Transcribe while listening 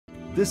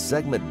This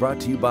segment brought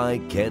to you by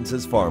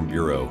Kansas Farm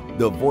Bureau,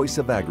 the voice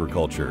of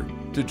agriculture.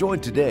 To join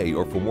today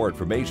or for more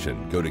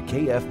information, go to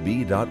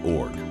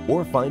kfb.org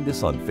or find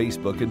us on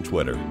Facebook and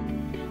Twitter.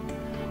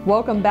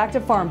 Welcome back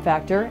to Farm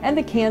Factor and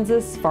the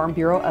Kansas Farm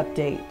Bureau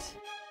Update.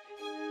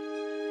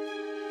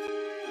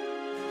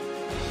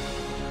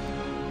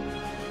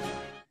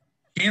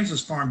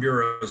 Kansas Farm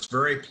Bureau is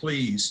very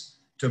pleased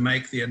to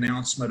make the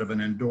announcement of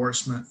an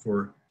endorsement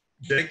for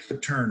Jake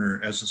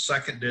LaTurner as a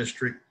 2nd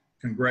District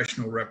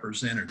Congressional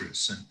Representative.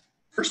 And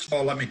first of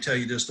all, let me tell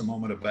you just a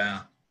moment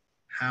about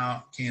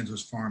how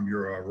Kansas Farm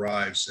Bureau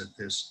arrives at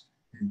this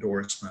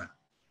endorsement.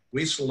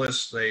 We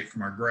solicit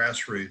from our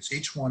grassroots,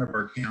 each one of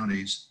our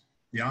counties,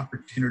 the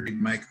opportunity to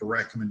make a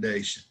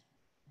recommendation.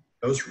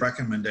 Those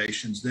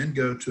recommendations then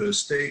go to a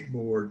state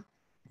board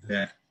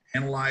that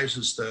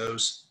analyzes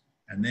those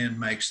and then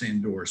makes the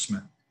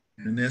endorsement.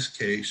 And in this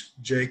case,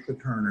 Jake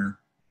LaTurner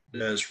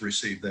does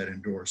receive that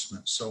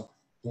endorsement. So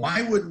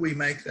why would we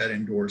make that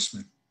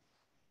endorsement?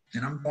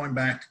 And I'm going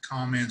back to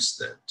comments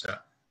that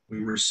we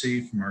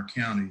received from our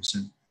counties.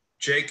 And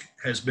Jake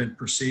has been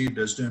perceived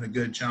as doing a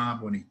good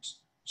job when he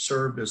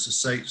served as a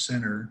state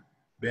senator,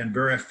 been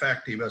very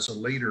effective as a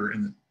leader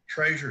in the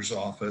treasurer's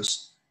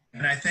office.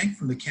 And I think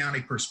from the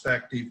county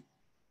perspective,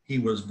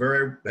 he has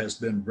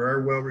been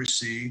very well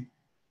received,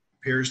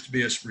 appears to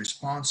be as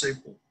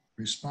responsible,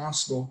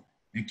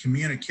 and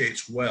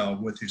communicates well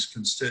with his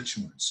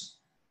constituents.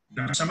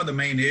 Now, some of the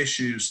main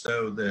issues,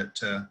 though,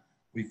 that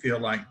we feel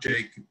like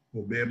Jake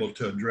will be able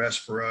to address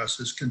for us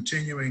is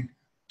continuing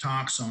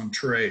talks on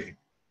trade.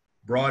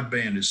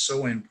 Broadband is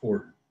so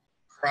important,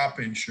 crop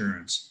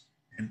insurance,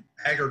 and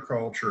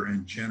agriculture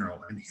in general,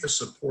 and his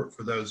support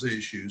for those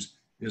issues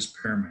is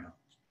paramount.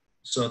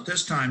 So at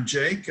this time,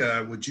 Jake,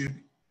 would you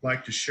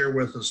like to share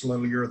with us a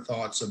little your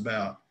thoughts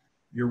about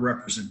your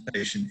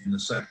representation in the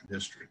 2nd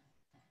District?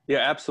 Yeah,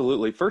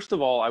 absolutely. First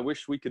of all, I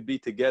wish we could be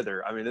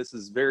together. I mean, this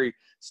is very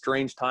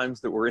strange times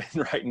that we're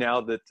in right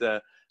now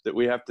that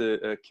we have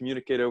to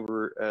communicate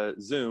over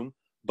Zoom,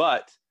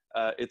 but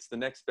it's the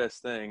next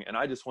best thing. And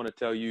I just want to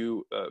tell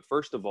you,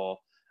 first of all,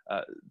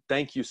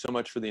 thank you so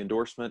much for the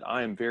endorsement.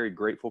 I am very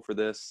grateful for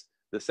this.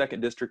 The 2nd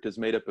District is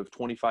made up of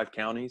 25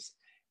 counties,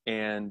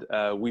 and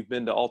we've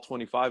been to all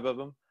 25 of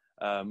them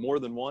more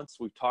than once.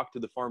 We've talked to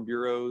the Farm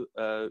Bureau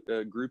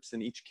groups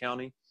in each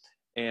county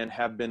and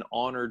have been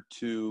honored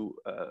to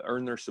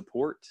earn their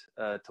support,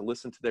 to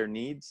listen to their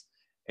needs.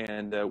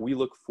 And we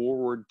look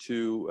forward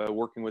to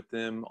working with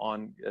them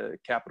on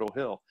Capitol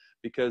Hill,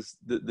 because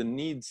the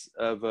needs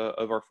of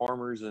our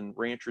farmers and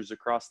ranchers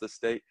across the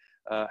state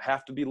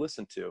have to be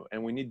listened to.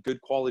 And we need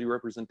good quality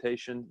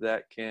representation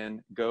that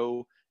can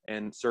go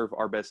and serve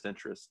our best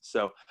interests.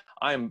 So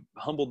I am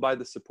humbled by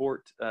the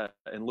support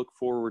and look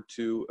forward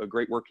to a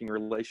great working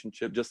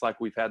relationship, just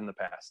like we've had in the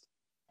past.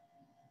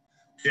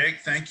 Jake,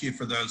 thank you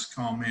for those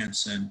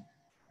comments. And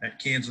at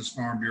Kansas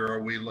Farm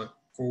Bureau, we look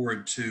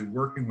forward to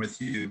working with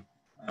you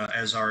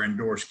as our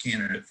endorsed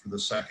candidate for the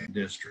 2nd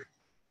District.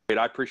 Great,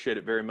 I appreciate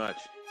it very much.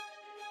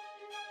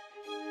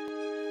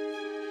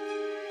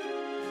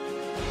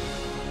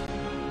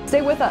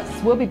 Stay with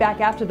us. We'll be back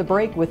after the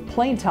break with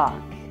Plain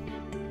Talk.